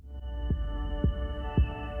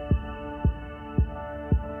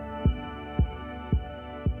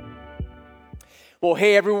Well,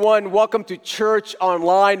 hey everyone, welcome to Church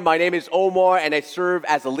Online. My name is Omar and I serve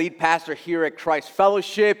as a lead pastor here at Christ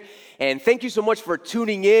Fellowship. And thank you so much for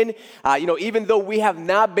tuning in. Even though we have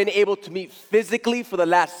not been able to meet physically for the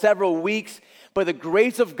last several weeks, by the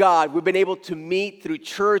grace of God, we've been able to meet through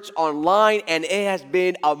Church Online, and it has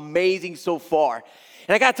been amazing so far.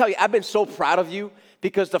 And I gotta tell you, I've been so proud of you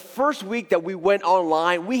because the first week that we went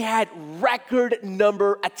online, we had record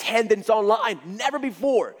number attendance online. Never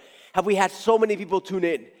before have we had so many people tune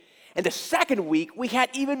in. And the second week, we had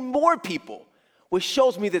even more people, which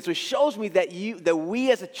shows me this, which shows me that we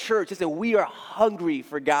as a church, that we are hungry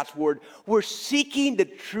for God's word. We're seeking the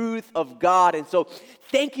truth of God. And so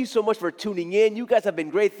thank you so much for tuning in. You guys have been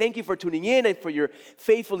great. Thank you for tuning in and for your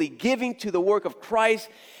faithfully giving to the work of Christ.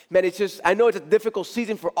 Man, I know it's a difficult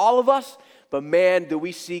season for all of us, but man, do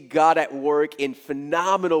we see God at work in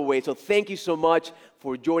phenomenal ways. So thank you so much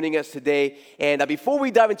for joining us today. And before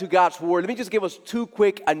we dive into God's word, let me just give us two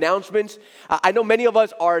quick announcements. I know many of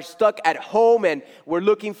us are stuck at home and we're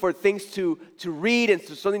looking for things to read and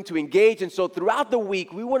something to engage. And so throughout the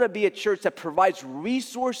week, we want to be a church that provides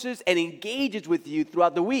resources and engages with you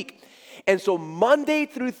throughout the week. And so Monday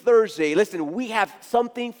through Thursday, listen, we have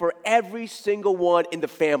something for every single one in the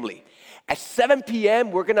family. At 7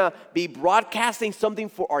 p.m., we're going to be broadcasting something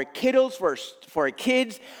for our kiddos, for our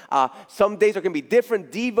kids. Some days are going to be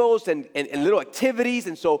different devos and little activities.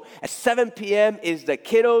 And so at 7 p.m. is the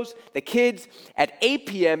kids. At 8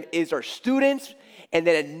 p.m. is our students. And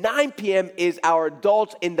then at 9 p.m. is our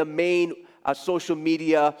adults in the main social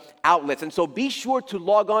media outlets. And so be sure to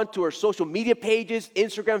log on to our social media pages,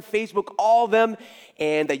 Instagram, Facebook, all of them,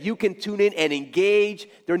 and that you can tune in and engage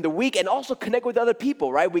during the week and also connect with other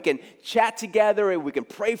people, right? We can chat together and we can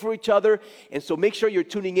pray for each other. And so make sure you're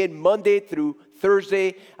tuning in Monday through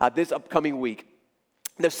Thursday this upcoming week.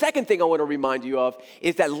 The second thing I want to remind you of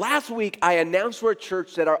is that last week I announced to our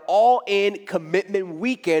church that our All-In Commitment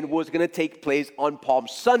Weekend was going to take place on Palm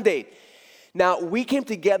Sunday. Now, we came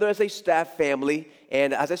together as a staff family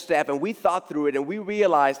and we thought through it and we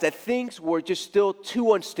realized that things were just still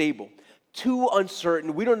too unstable, too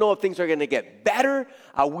uncertain. We don't know if things are going to get better.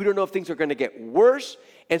 We don't know if things are going to get worse.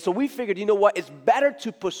 And so we figured, you know what? It's better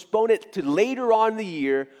to postpone it to later on in the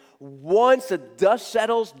year once the dust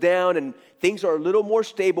settles down and things are a little more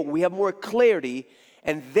stable, we have more clarity,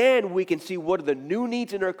 and then we can see what are the new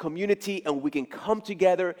needs in our community and we can come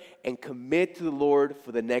together and commit to the Lord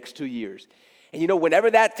for the next 2 years. And whenever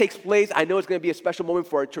that takes place, I know it's going to be a special moment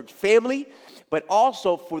for our church family, but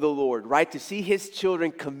also for the Lord, right? To see His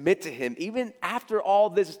children commit to Him, even after all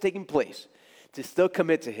this is taking place, to still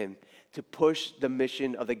commit to Him, to push the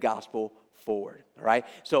mission of the gospel forward, all right?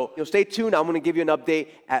 So stay tuned. I'm going to give you an update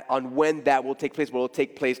on when that will take place, but it will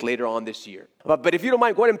take place later on this year. But if you don't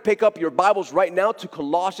mind, go ahead and pick up your Bibles right now to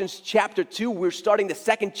Colossians chapter 2. We're starting the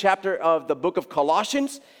second chapter of the book of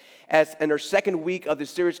Colossians in our second week of the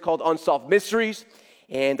series called Unsolved Mysteries.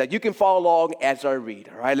 And you can follow along as I read,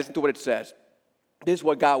 all right? Listen to what it says. This is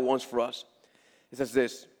what God wants for us. It says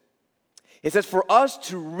this. It says, for us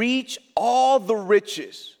to reach all the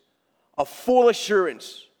riches of full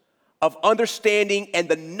assurance of understanding and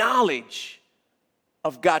the knowledge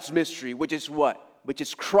of God's mystery, which is what? Which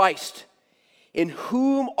is Christ, in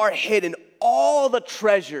whom are hidden all the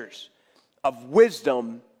treasures of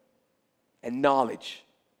wisdom and knowledge.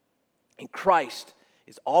 And Christ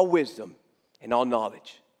is all wisdom and all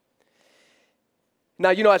knowledge. Now,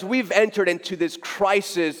 as we've entered into this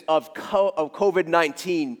crisis of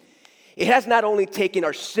COVID-19, it has not only taken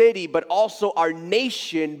our city, but also our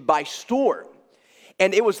nation by storm.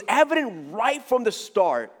 And it was evident right from the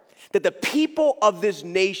start that the people of this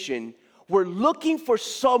nation were looking for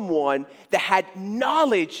someone that had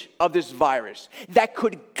knowledge of this virus, that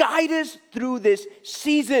could guide us through this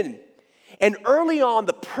season. And early on,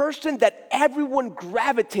 the person that everyone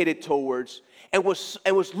gravitated towards and was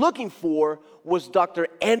looking for was Dr.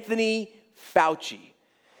 Anthony Fauci.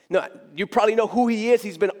 Now, you probably know who he is.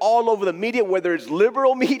 He's been all over the media, whether it's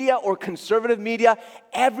liberal media or conservative media.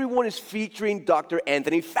 Everyone is featuring Dr.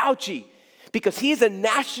 Anthony Fauci because he is a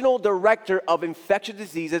national director of infectious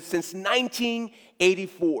diseases since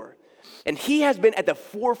 1984. And he has been at the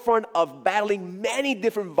forefront of battling many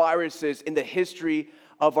different viruses in the history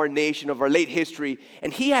of our nation, of our late history.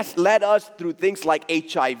 And he has led us through things like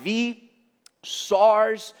HIV,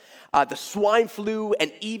 SARS, the swine flu,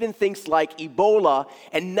 and even things like Ebola.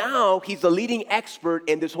 And now he's the leading expert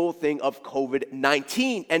in this whole thing of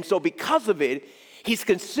COVID-19. And so because of it, he's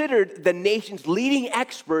considered the nation's leading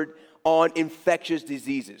expert on infectious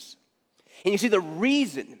diseases. And you see, the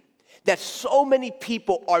reason that so many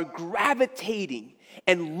people are gravitating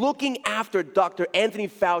and looking after Dr. Anthony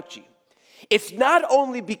Fauci It's not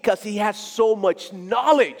only because he has so much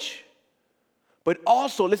knowledge, but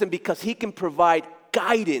also, listen, because he can provide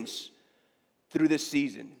guidance through this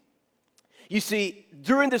season. You see,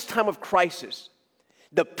 during this time of crisis,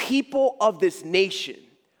 the people of this nation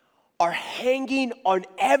are hanging on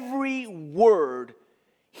every word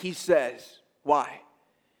he says. Why?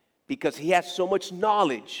 Because he has so much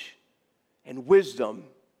knowledge and wisdom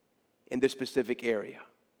in this specific area.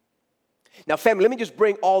 Now, family, let me just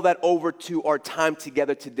bring all that over to our time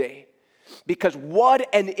together today. Because what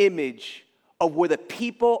an image of where the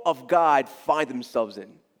people of God find themselves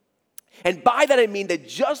in. And by that I mean that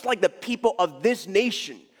just like the people of this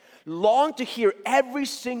nation long to hear every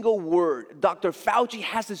single word Dr. Fauci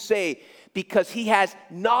has to say because he has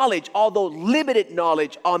knowledge, although limited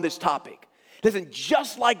knowledge, on this topic. Listen,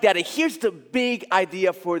 just like that, and here's the big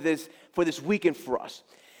idea for this weekend for us.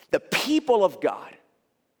 The people of God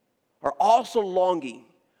are also longing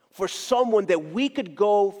for someone that we could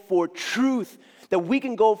go for truth, that we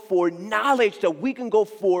can go for knowledge, that we can go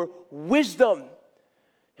for wisdom.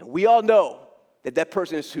 And we all know that that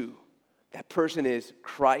person is who? That person is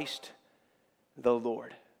Christ the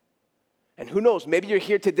Lord. And who knows, maybe you're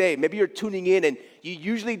here today, maybe you're tuning in and you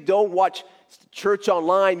usually don't watch church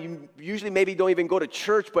online, you usually maybe don't even go to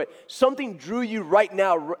church, but something drew you right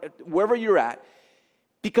now, wherever you're at,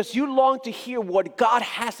 because you long to hear what God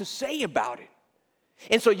has to say about it.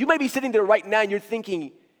 And so you may be sitting there right now and you're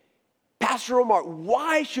thinking, Pastor Omar,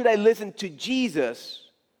 why should I listen to Jesus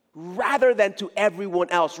rather than to everyone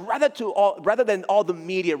else, rather than all the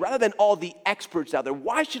media, rather than all the experts out there?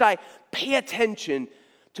 Why should I pay attention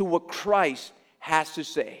to what Christ has to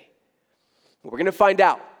say? We're going to find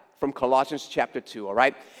out from Colossians chapter 2, all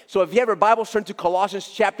right? So if you have your Bible, turn to Colossians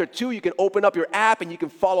chapter 2. You can open up your app and you can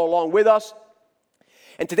follow along with us.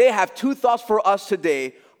 And today I have two thoughts for us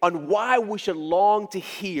today on why we should long to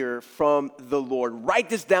hear from the Lord. Write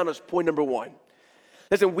this down as point number one.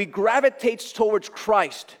 Listen, we gravitate towards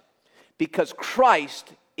Christ because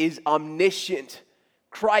Christ is omniscient.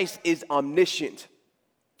 Christ is omniscient.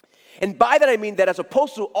 And by that I mean that as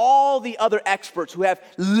opposed to all the other experts who have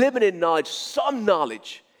limited knowledge, some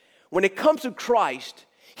knowledge, when it comes to Christ,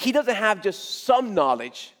 he doesn't have just some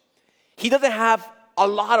knowledge. He doesn't have a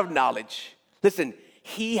lot of knowledge. Listen,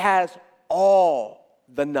 he has all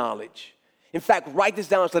the knowledge. In fact, write this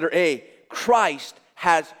down as letter A. Christ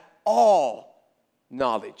has all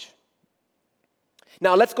knowledge.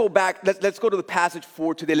 Now let's go back. Let's go to the passage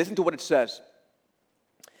for today. Listen to what it says.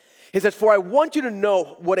 It says, "For I want you to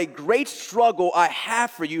know what a great struggle I have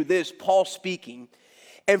for you," this Paul speaking,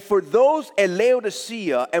 "and for those at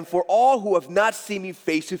Laodicea, and for all who have not seen me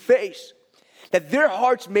face to face, that their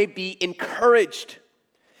hearts may be encouraged,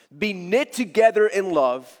 be knit together in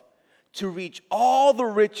love, to reach all the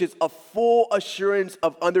riches of full assurance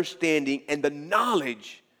of understanding and the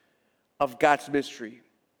knowledge of God's mystery,"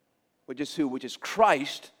 which is who? Which is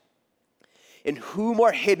Christ, "in whom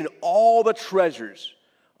are hidden all the treasures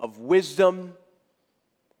of wisdom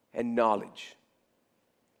and knowledge."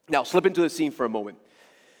 Now, slip into the scene for a moment,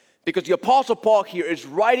 because the Apostle Paul here is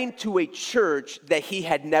writing to a church that he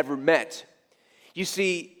had never met. You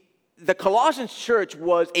see, the Colossians church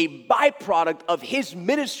was a byproduct of his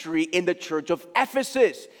ministry in the church of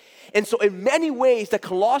Ephesus. And so in many ways, the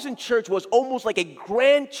Colossian church was almost like a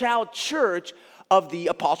grandchild church of the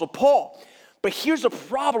Apostle Paul. But here's the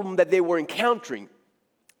problem that they were encountering.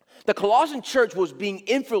 The Colossian church was being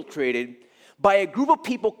infiltrated by a group of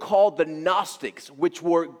people called the Gnostics, which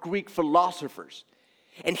were Greek philosophers.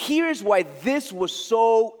 And here's why this was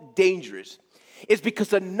so dangerous. It's because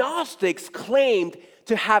the Gnostics claimed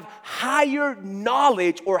to have higher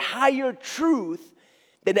knowledge or higher truth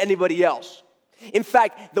than anybody else. In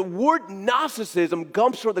fact, the word Gnosticism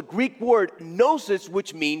comes from the Greek word gnosis,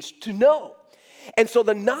 which means to know. And so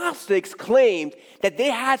the Gnostics claimed that they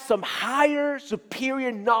had some higher,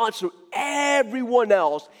 superior knowledge to everyone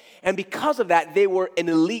else, and because of that, they were an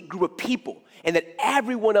elite group of people, and that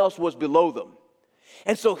everyone else was below them.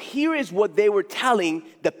 And so here is what they were telling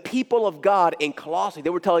the people of God in Colossae. They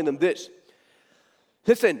were telling them this: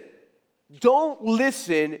 listen, don't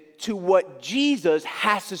listen to what Jesus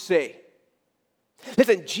has to say.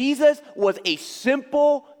 Listen, Jesus was a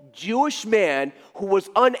simple Jewish man who was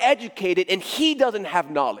uneducated, and he doesn't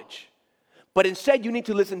have knowledge. But instead, you need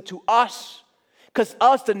to listen to us, because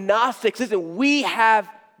us, the Gnostics, listen, we have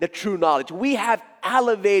the true knowledge. We have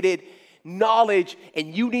elevated knowledge,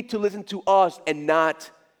 and you need to listen to us and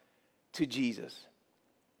not to Jesus.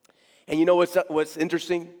 And you know what's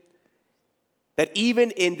interesting? That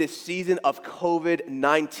even in this season of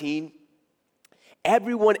COVID-19,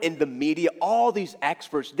 everyone in the media, all these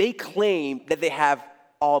experts, they claim that they have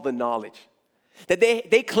all the knowledge. That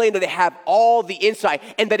they claim that they have all the insight,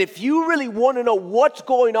 and that if you really want to know what's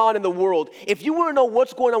going on in the world, if you want to know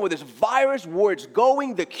what's going on with this virus, where it's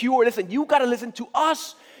going, the cure, listen, you got to listen to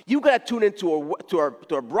us. You got to tune into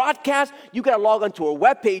our broadcast. You got to log on to our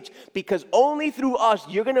webpage, because only through us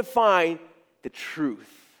you're going to find the truth.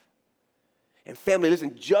 And family,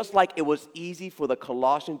 listen, just like it was easy for the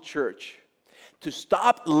Colossian church to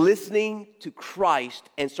stop listening to Christ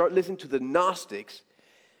and start listening to the Gnostics,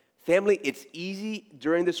 family, it's easy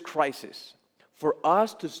during this crisis for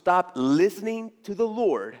us to stop listening to the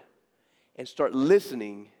Lord and start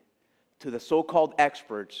listening to the so-called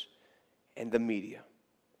experts and the media.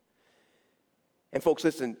 And folks,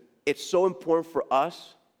 listen, it's so important for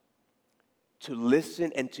us to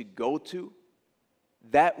listen and to go to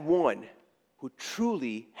that one who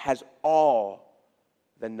truly has all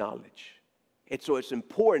the knowledge. And so it's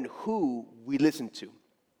important who we listen to.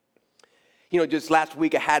 You know, just last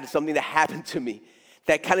week I had something that happened to me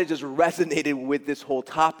that kind of just resonated with this whole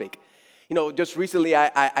topic. You know, just recently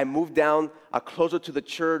I moved down closer to the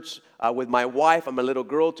church with my wife and my little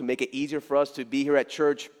girl to make it easier for us to be here at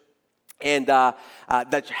church. And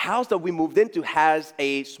the house that we moved into has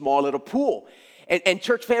a small little pool. And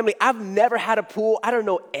church family, I've never had a pool. I don't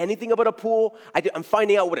know anything about a pool. I'm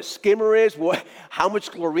finding out what a skimmer is, how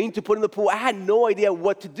much chlorine to put in the pool. I had no idea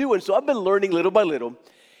what to do. And so I've been learning little by little.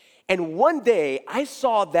 And one day, I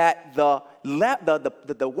saw that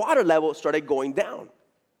the water level started going down.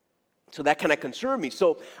 So that kind of concerned me.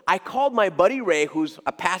 So I called my buddy Ray, who's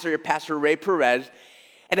a pastor, Pastor Ray Perez,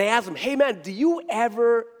 and I asked him, hey man, do you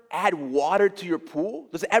ever add water to your pool?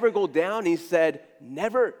 Does it ever go down? And he said,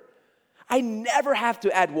 never. I never have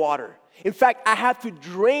to add water. In fact, I have to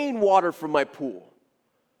drain water from my pool.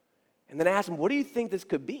 And then I asked him, what do you think this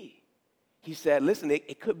could be? He said, listen,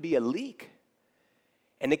 it could be a leak.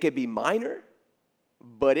 And it could be minor,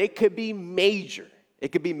 but it could be major.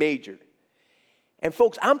 It could be major. And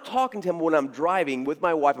folks, I'm talking to him when I'm driving with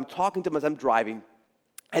my wife. I'm talking to him as I'm driving.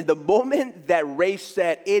 And the moment that Ray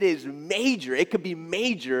said it is major, it could be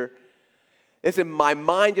major, listen, my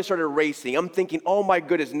mind just started racing. I'm thinking, oh my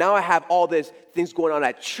goodness, now I have all these things going on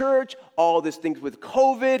at church, all these things with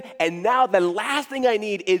COVID, and now the last thing I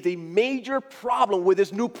need is a major problem with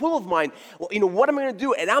this new pool of mine. Well, what am I going to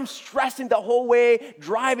do? And I'm stressing the whole way,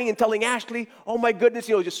 driving and telling Ashley, oh my goodness,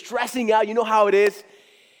 just stressing out. You know how it is.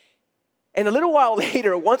 And a little while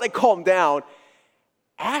later, once I calmed down,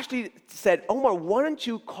 Ashley said, Omar, why don't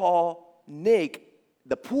you call Nick,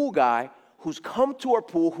 the pool guy, who's come to our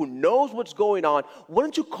pool, who knows what's going on. Why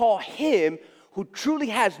don't you call him, who truly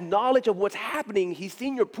has knowledge of what's happening? He's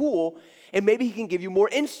seen your pool, and maybe he can give you more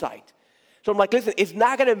insight. So I'm like, listen, it's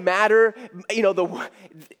not going to matter.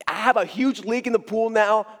 I have a huge leak in the pool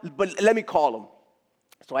now, but let me call him.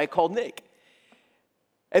 So I called Nick.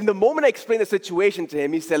 And the moment I explained the situation to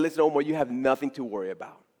him, he said, listen, Omar, you have nothing to worry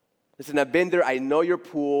about. Listen, I've been there. I know your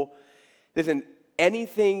pool. Listen,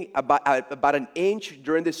 anything about an inch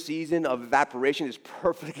during the season of evaporation is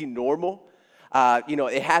perfectly normal.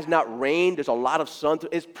 It has not rained. There's a lot of sun.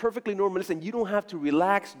 It's perfectly normal. Listen, you don't have to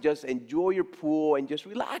relax. Just enjoy your pool and just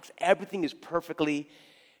relax. Everything is perfectly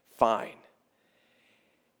fine.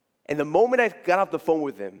 And the moment I got off the phone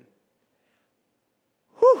with him,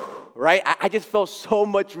 right, I just felt so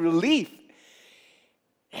much relief.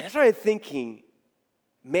 And I started thinking,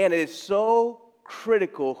 man, it is so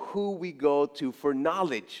critical who we go to for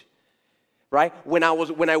knowledge, right? When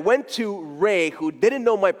I went to Ray, who didn't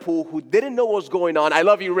know my pool, who didn't know what was going on. I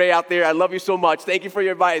love you, Ray, out there. I love you so much. Thank you for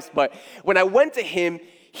your advice. But when I went to him,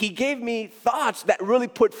 he gave me thoughts that really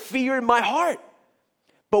put fear in my heart.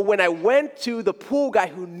 But when I went to the pool guy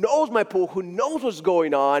who knows my pool, who knows what's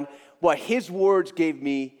going on, his words gave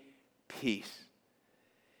me peace.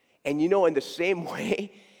 And in the same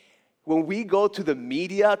way, when we go to the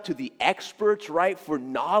media, to the experts, right, for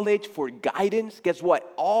knowledge, for guidance, guess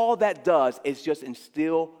what? All that does is just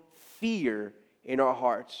instill fear in our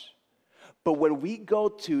hearts. But when we go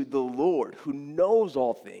to the Lord, who knows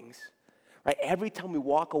all things, right, every time we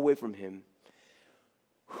walk away from him,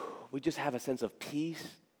 we just have a sense of peace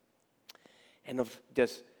and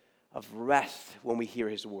of rest when we hear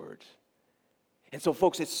his words. And so,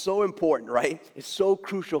 folks, it's so important, right? It's so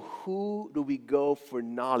crucial. Who do we go for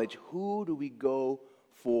knowledge? Who do we go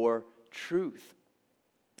for truth?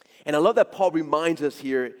 And I love that Paul reminds us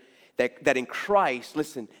here that in Christ,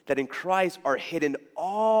 listen, that in Christ are hidden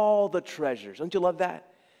all the treasures. Don't you love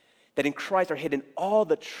that? That in Christ are hidden all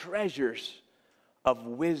the treasures of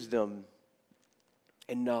wisdom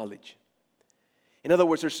and knowledge. In other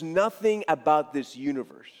words, there's nothing about this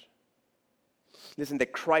universe, listen,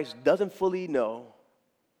 that Christ doesn't fully know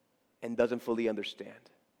and doesn't fully understand.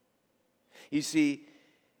 You see,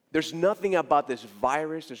 there's nothing about this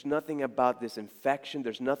virus, there's nothing about this infection,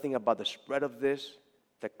 there's nothing about the spread of this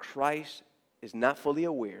that Christ is not fully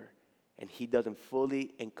aware and he doesn't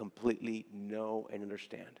fully and completely know and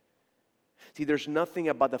understand. See, there's nothing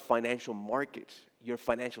about the financial markets, your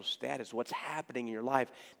financial status, what's happening in your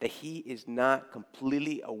life, that he is not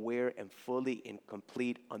completely aware and fully in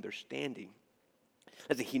complete understanding.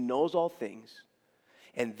 Listen, he knows all things,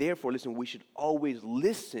 and therefore, listen, we should always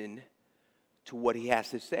listen to what he has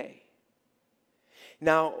to say.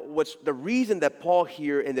 Now, what's the reason that Paul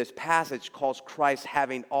here in this passage calls Christ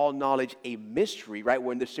having all knowledge a mystery, right?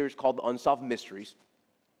 We're in this series called The Unsolved Mysteries.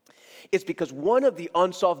 It's because one of the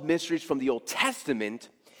unsolved mysteries from the Old Testament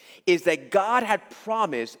is that God had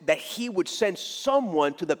promised that he would send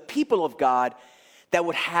someone to the people of God that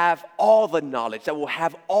would have all the knowledge, that will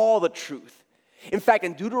have all the truth. In fact,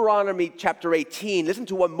 in Deuteronomy chapter 18, listen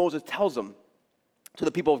to what Moses tells them to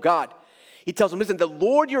the people of God. He tells them, listen, the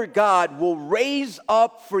Lord your God will raise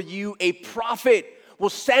up for you a prophet, will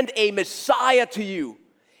send a Messiah to you,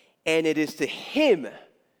 and it is to him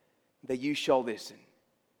that you shall listen.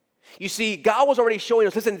 You see, God was already showing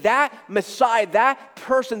us, listen, that Messiah, that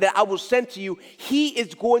person that I will send to you, he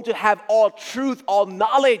is going to have all truth, all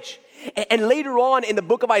knowledge. And later on in the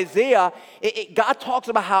book of Isaiah, God talks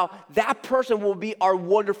about how that person will be our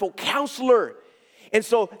wonderful counselor. And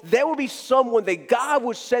so there will be someone that God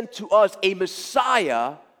would send to us, a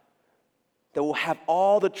Messiah that will have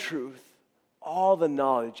all the truth, all the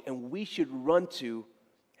knowledge, and we should run to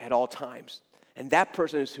at all times. And that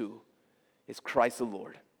person is who? It's Christ the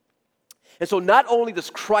Lord. And so not only does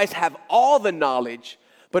Christ have all the knowledge,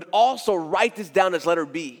 but also write this down as letter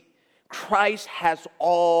B. Christ has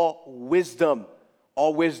all wisdom.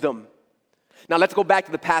 All wisdom. Now let's go back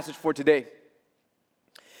to the passage for today.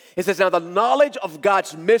 It says, now the knowledge of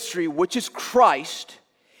God's mystery, which is Christ,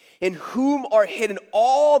 in whom are hidden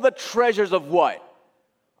all the treasures of what?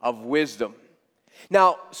 Of wisdom.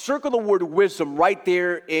 Now, circle the word wisdom right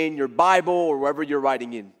there in your Bible or wherever you're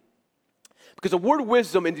writing in. Because the word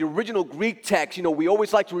wisdom in the original Greek text, we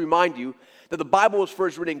always like to remind you that the Bible was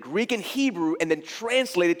first written in Greek and Hebrew and then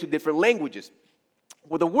translated to different languages.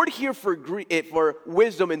 Well, the word here for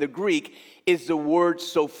wisdom in the Greek is the word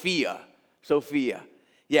Sophia. Sophia.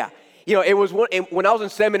 Yeah. It was when I was in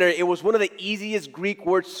seminary, it was one of the easiest Greek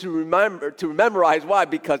words to memorize. Why?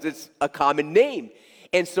 Because it's a common name.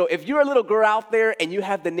 And so if you're a little girl out there and you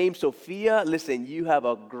have the name Sophia, listen, you have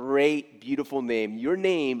a great, beautiful name. Your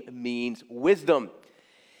name means wisdom.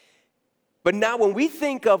 But now when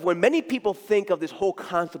many people think of this whole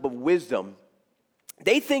concept of wisdom,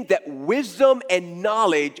 they think that wisdom and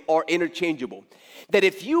knowledge are interchangeable. That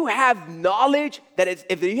if you have knowledge,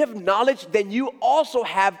 then you also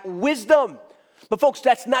have wisdom. But folks,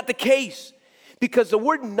 that's not the case. Because the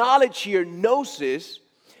word knowledge here, gnosis,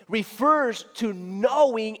 refers to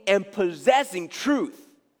knowing and possessing truth.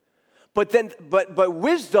 But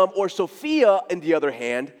wisdom, or Sophia, on the other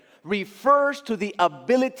hand, refers to the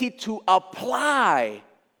ability to apply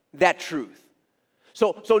that truth.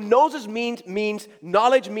 So gnosis means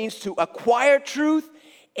knowledge means to acquire truth,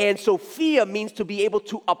 and Sophia means to be able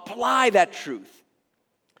to apply that truth.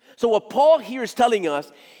 So what Paul here is telling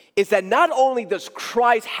us is that not only does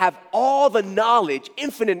Christ have all the knowledge,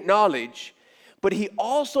 infinite knowledge, but he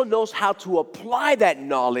also knows how to apply that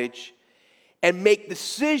knowledge and make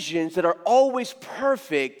decisions that are always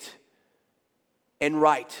perfect and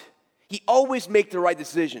right. He always makes the right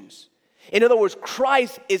decisions. In other words,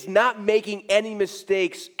 Christ is not making any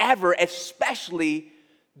mistakes ever, especially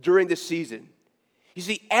during this season. You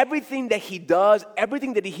see, everything that he does,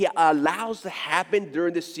 everything that he allows to happen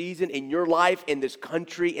during this season in your life, in this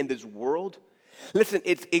country, in this world, listen,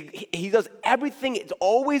 he does everything. It's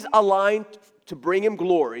always aligned to bring him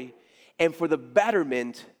glory and for the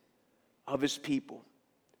betterment of his people.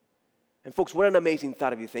 And folks, what an amazing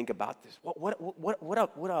thought if you think about this. What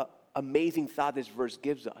an amazing thought this verse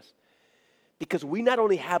gives us. Because we not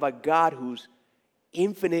only have a God who's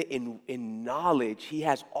infinite in knowledge, he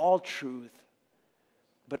has all truth,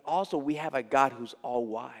 but also we have a God who's all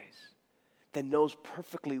wise, that knows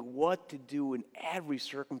perfectly what to do in every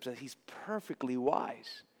circumstance. He's perfectly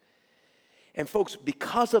wise. And folks,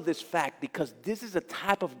 because of this fact, because this is the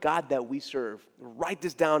type of God that we serve, write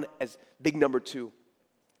this down as big number 2.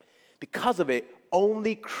 Because of it,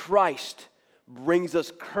 only Christ brings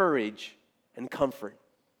us courage and comfort.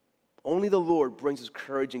 Only the Lord brings us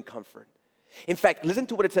courage and comfort. In fact, listen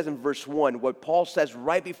to what it says in verse 1, what Paul says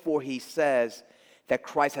right before he says that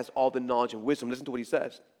Christ has all the knowledge and wisdom. Listen to what he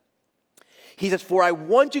says. He says, "For I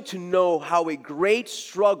want you to know how a great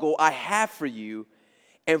struggle I have for you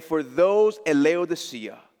and for those at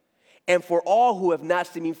Laodicea, And for all who have not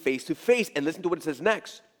seen me face to face. And listen to what it says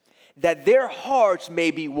next. That their hearts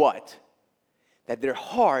may be what? That their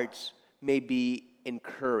hearts may be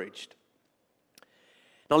encouraged.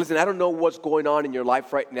 Now listen, I don't know what's going on in your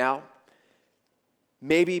life right now.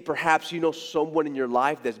 Maybe perhaps you know someone in your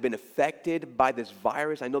life that's been affected by this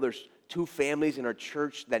virus. I know there's 2 families in our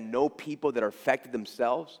church that know people that are affected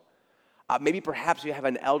themselves. Maybe perhaps you have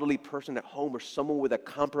an elderly person at home or someone with a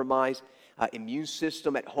compromised immune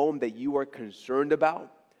system at home that you are concerned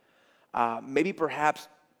about. Maybe perhaps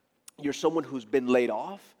you're someone who's been laid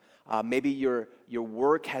off. Maybe your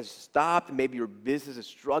work has stopped. Maybe your business is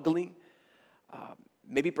struggling.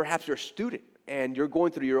 Maybe perhaps you're a student and you're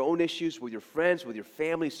going through your own issues with your friends, with your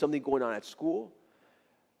family, something going on at school.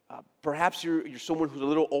 Perhaps you're someone who's a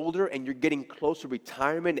little older and you're getting close to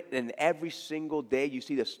retirement, and every single day you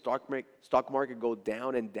see the stock market go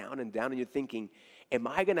down and down and down, and you're thinking, am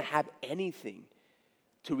I going to have anything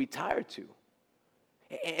to retire to?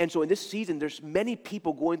 And so in this season, there's many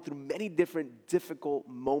people going through many different difficult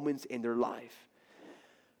moments in their life.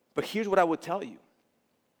 But here's what I would tell you.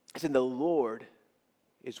 It's in the Lord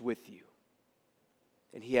is with you.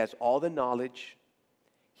 And He has all the knowledge.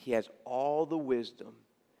 He has all the wisdom.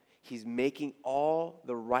 He's making all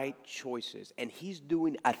the right choices. And He's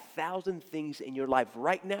doing 1,000 things in your life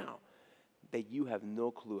right now that you have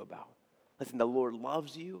no clue about. Listen, the Lord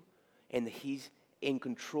loves you, and He's in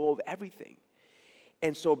control of everything.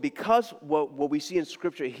 And so because what we see in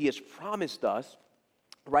Scripture, He has promised us,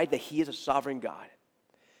 right, that He is a sovereign God,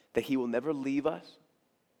 that He will never leave us,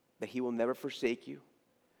 that He will never forsake you,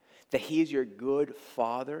 that He is your good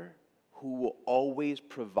Father who will always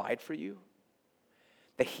provide for you,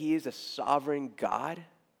 that He is a sovereign God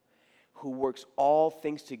who works all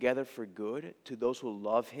things together for good to those who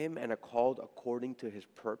love Him and are called according to His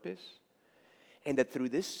purpose, and that through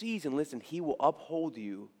this season, listen, He will uphold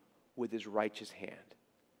you with His righteous hand.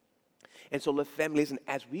 And so, family, listen,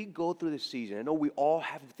 as we go through this season, I know we all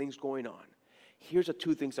have things going on. Here's the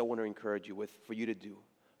 2 things I want to encourage you with for you to do.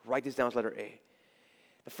 Write this down as letter A.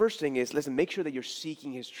 The first thing is, listen, make sure that you're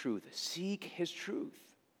seeking His truth. Seek His truth.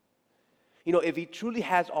 You know, if He truly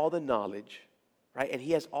has all the knowledge, right, and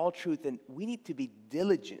He has all truth, then we need to be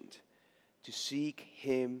diligent to seek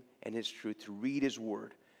Him and His truth, to read His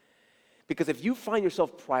Word. Because if you find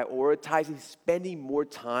yourself prioritizing spending more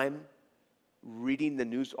time reading the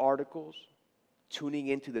news articles, tuning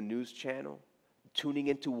into the news channel, tuning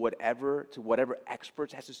into whatever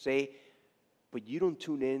experts has to say, but you don't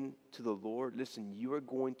tune in to the Lord, listen, you are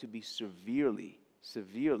going to be severely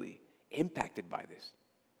impacted by this.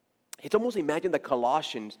 It's almost, imagine the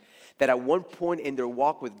Colossians that at one point in their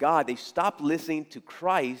walk with God, they stopped listening to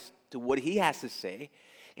Christ, to what He has to say,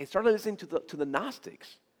 and started listening to the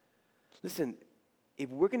Gnostics. Listen,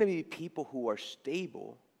 if we're going to be people who are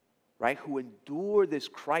stable, right, who endure this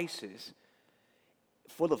crisis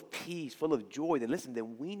full of peace, full of joy,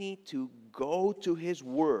 then we need to go to His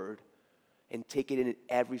Word and take it in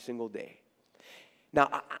every single day.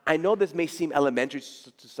 Now, I know this may seem elementary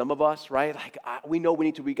to some of us, right? Like, we know we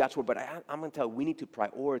need to read God's Word, but I'm going to tell you, we need to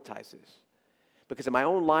prioritize this. Because in my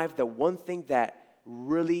own life, the one thing that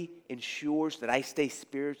really ensures that I stay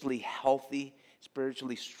spiritually healthy,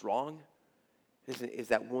 spiritually strong, is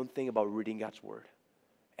that one thing about reading God's Word.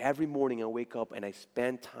 Every morning I wake up and I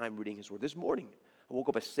spend time reading His Word. This morning, I woke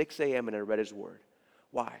up at 6 a.m. and I read His Word.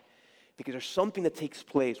 Why? Because there's something that takes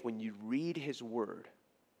place when you read His Word,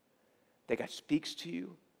 that God speaks to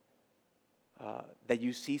you, that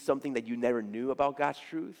you see something that you never knew about God's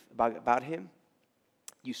truth, about Him.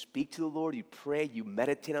 You speak to the Lord, you pray, you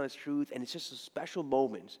meditate on His truth, and it's just a special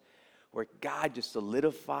moments where God just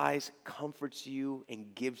solidifies, comforts you,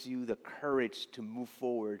 and gives you the courage to move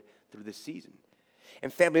forward through this season.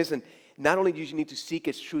 And family, listen, not only do you need to seek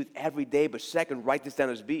His truth every day, but second, write this down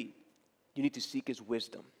as B. You need to seek His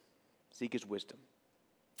wisdom. Seek His wisdom.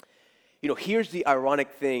 You know, here's the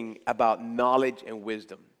ironic thing about knowledge and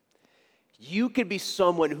wisdom. You could be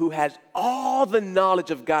someone who has all the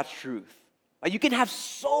knowledge of God's truth. You can have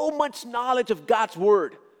so much knowledge of God's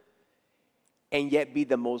Word and yet be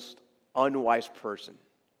the most unwise person.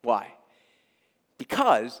 Why?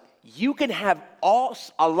 Because you can have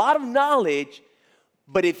a lot of knowledge,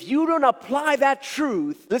 but if you don't apply that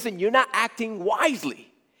truth, listen, you're not acting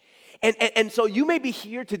wisely. And so you may be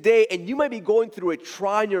here today and you might be going through a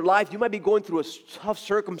trial in your life. You might be going through a tough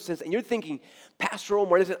circumstance and you're thinking, Pastor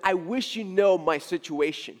Omar, listen, I wish you know my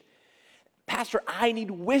situation. Pastor, I need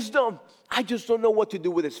wisdom. I just don't know what to do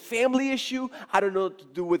with this family issue. I don't know what to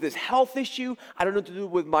do with this health issue. I don't know what to do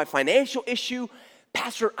with my financial issue.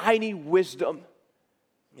 Pastor, I need wisdom.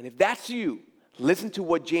 And if that's you, listen to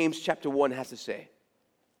what James chapter 1 has to say.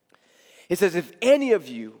 It says, if any of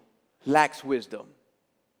you lacks wisdom,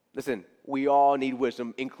 listen, we all need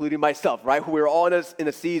wisdom, including myself, right? We're all in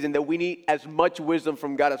a season that we need as much wisdom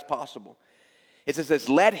from God as possible. It says,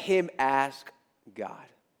 let him ask God,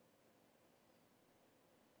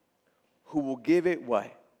 who will give it what?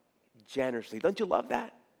 Generously. Don't you love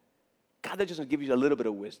that? God doesn't give you a little bit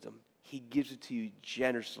of wisdom. He gives it to you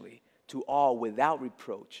generously, to all without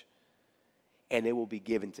reproach, and it will be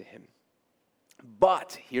given to him.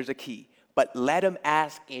 But, here's a key, but let him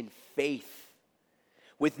ask in faith,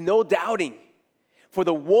 with no doubting. For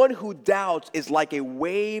the one who doubts is like a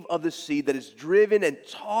wave of the sea that is driven and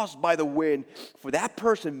tossed by the wind. For that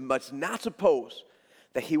person must not suppose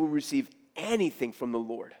that he will receive anything from the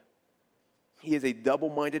Lord. He is a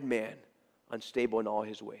double-minded man, unstable in all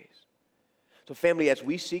his ways. So family, as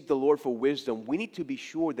we seek the Lord for wisdom, we need to be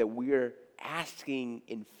sure that we're asking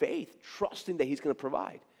in faith, trusting that he's going to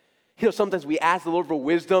provide. You know, sometimes we ask the Lord for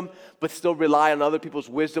wisdom, but still rely on other people's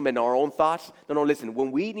wisdom and our own thoughts. No, listen.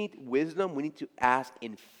 When we need wisdom, we need to ask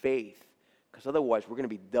in faith. Because otherwise, we're going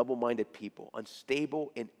to be double-minded people,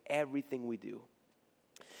 unstable in everything we do.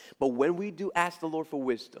 But when we do ask the Lord for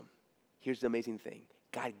wisdom, here's the amazing thing.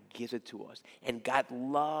 God gives it to us. And God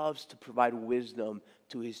loves to provide wisdom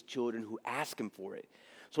to his children who ask him for it.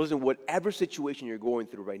 So listen, whatever situation you're going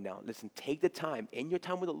through right now, listen, take the time, in your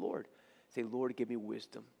time with the Lord. Say, Lord, give me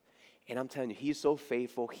wisdom. And I'm telling you, he's so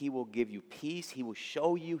faithful. He will give you peace. He will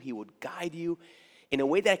show you. He will guide you in a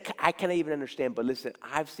way that I cannot even understand. But listen,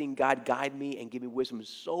 I've seen God guide me and give me wisdom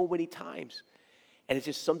so many times. And it's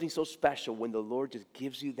just something so special when the Lord just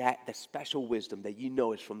gives you that special wisdom that you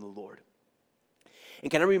know is from the Lord. And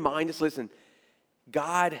can I remind us, listen,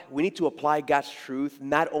 we need to apply God's truth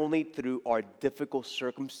not only through our difficult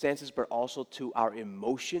circumstances, but also to our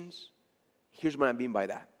emotions. Here's what I mean by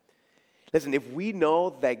that. Listen, if we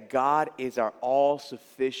know that God is our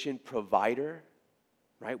all-sufficient provider,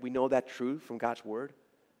 right? We know that truth from God's word,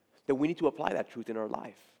 then we need to apply that truth in our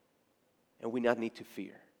life. And we not need to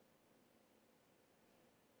fear.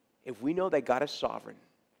 If we know that God is sovereign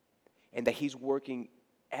and that he's working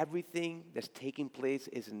everything that's taking place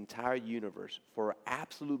in his entire universe for our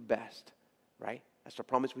absolute best, right? That's the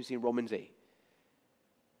promise we see in Romans 8.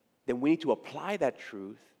 Then we need to apply that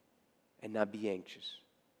truth and not be anxious.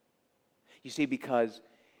 You see, because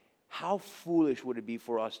how foolish would it be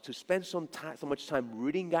for us to spend so much time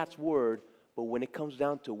reading God's word, but when it comes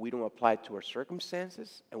down to it, we don't apply it to our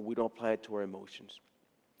circumstances and we don't apply it to our emotions.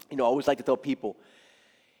 You know, I always like to tell people,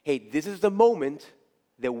 hey, this is the moment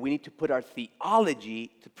that we need to put our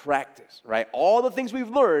theology to practice, right? All the things we've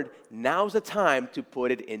learned, now's the time to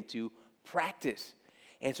put it into practice.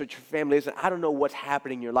 And so, family, listen, I don't know what's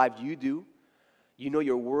happening in your life. You do. You know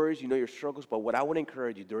your worries, you know your struggles, but what I want to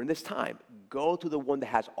encourage you during this time, go to the one that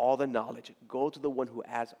has all the knowledge. Go to the one who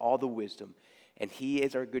has all the wisdom. And he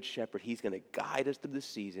is our good shepherd. He's going to guide us through the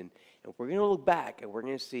season. And we're going to look back and we're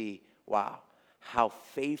going to see, wow, how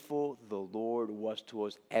faithful the Lord was to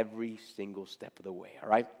us every single step of the way, all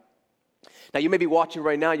right? Now, you may be watching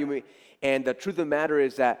right now, and the truth of the matter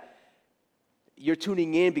is that you're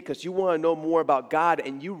tuning in because you want to know more about God,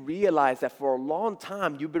 and you realize that for a long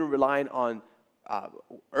time you've been relying on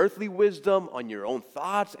earthly wisdom, on your own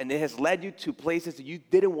thoughts, and it has led you to places that you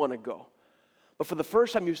didn't want to go. But for the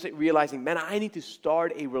first time, you're realizing, man, I need to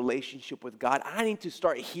start a relationship with God. I need to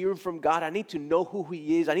start hearing from God. I need to know who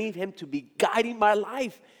he is. I need him to be guiding my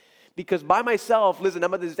life. Because by myself, listen,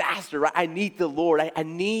 I'm a disaster, right? I need the Lord. I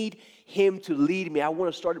need him to lead me. I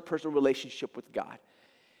want to start a personal relationship with God.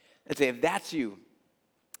 And say, if that's you,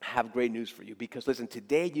 I have great news for you. Because listen,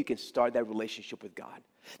 today you can start that relationship with God.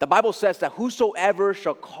 The Bible says that whosoever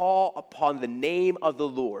shall call upon the name of the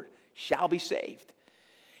Lord shall be saved.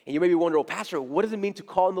 And you may be wondering, well, Pastor, what does it mean to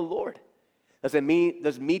call on the Lord? Does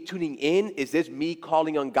me tuning in, is this me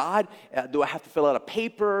calling on God? Do I have to fill out a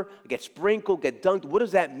paper, get sprinkled, get dunked? What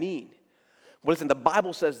does that mean? Well, listen, the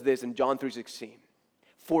Bible says this in John 3:16.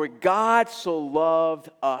 For God so loved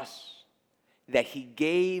us that he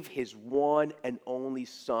gave his one and only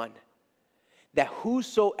Son, that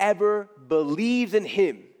whosoever believes in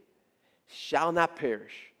him shall not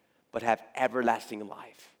perish, but have everlasting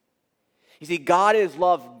life. You see, God in his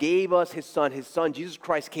love gave us his Son. His Son, Jesus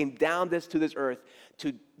Christ, came down to this earth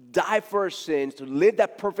to die for our sins, to live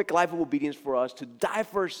that perfect life of obedience for us, to die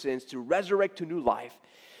for our sins, to resurrect to new life,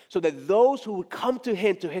 so that those who would come to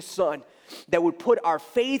him, to his Son, that would put our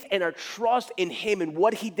faith and our trust in him and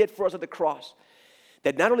what he did for us at the cross,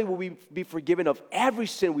 that not only will we be forgiven of every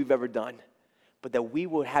sin we've ever done, but that we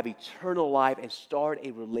will have eternal life and start a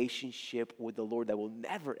relationship with the Lord that will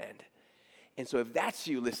never end. And so if that's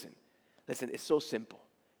you, listen, it's so simple.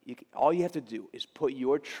 All you have to do is put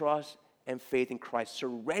your trust and faith in Christ.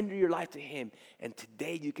 Surrender your life to Him, and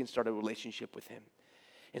today you can start a relationship with Him.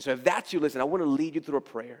 And so if that's you, listen, I want to lead you through a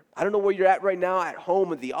prayer. I don't know where you're at right now, at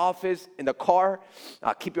home, in the office, in the car.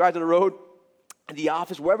 Keep your eyes on the road, in the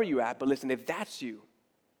office, wherever you're at. But listen, if that's you,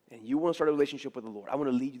 and you want to start a relationship with the Lord, I want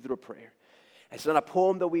to lead you through a prayer. It's not a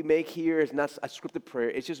poem that we make here. It's not a scripted prayer.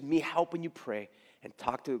 It's just me helping you pray and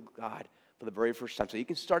talk to God for the very first time. So you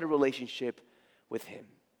can start a relationship with Him.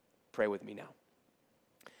 Pray with me now.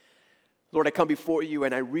 Lord, I come before you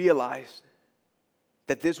and I realize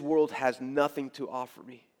that this world has nothing to offer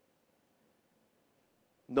me.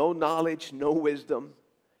 No knowledge, no wisdom.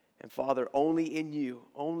 And Father, only in you,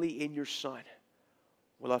 only in your Son,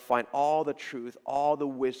 will I find all the truth, all the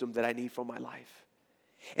wisdom that I need for my life.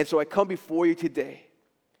 And so I come before you today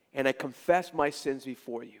and I confess my sins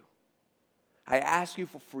before you. I ask you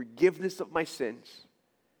for forgiveness of my sins.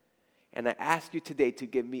 And I ask you today to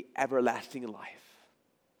give me everlasting life.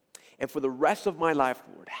 And for the rest of my life,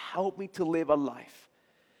 Lord, help me to live a life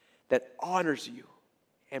that honors you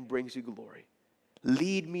and brings you glory.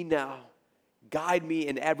 Lead me now. Guide me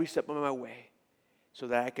in every step of my way so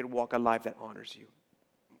that I can walk a life that honors you.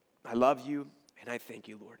 I love you and I thank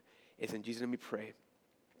you, Lord. It's in Jesus' name we pray.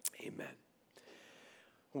 Amen.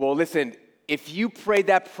 Well, listen, if you prayed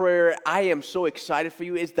that prayer, I am so excited for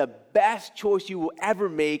you. It's the best choice you will ever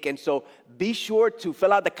make. And so be sure to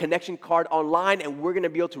fill out the connection card online, and we're going to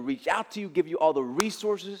be able to reach out to you, give you all the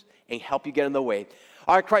resources, and help you get on the way.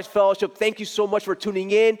 All right, Christ Fellowship, thank you so much for tuning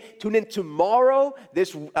in. Tune in tomorrow,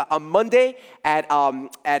 on Monday at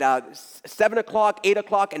 7 o'clock, 8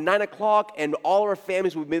 o'clock, and 9 o'clock, and all our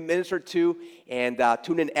families will be ministered to, and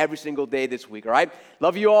tune in every single day this week, all right?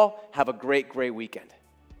 Love you all. Have a great, great weekend.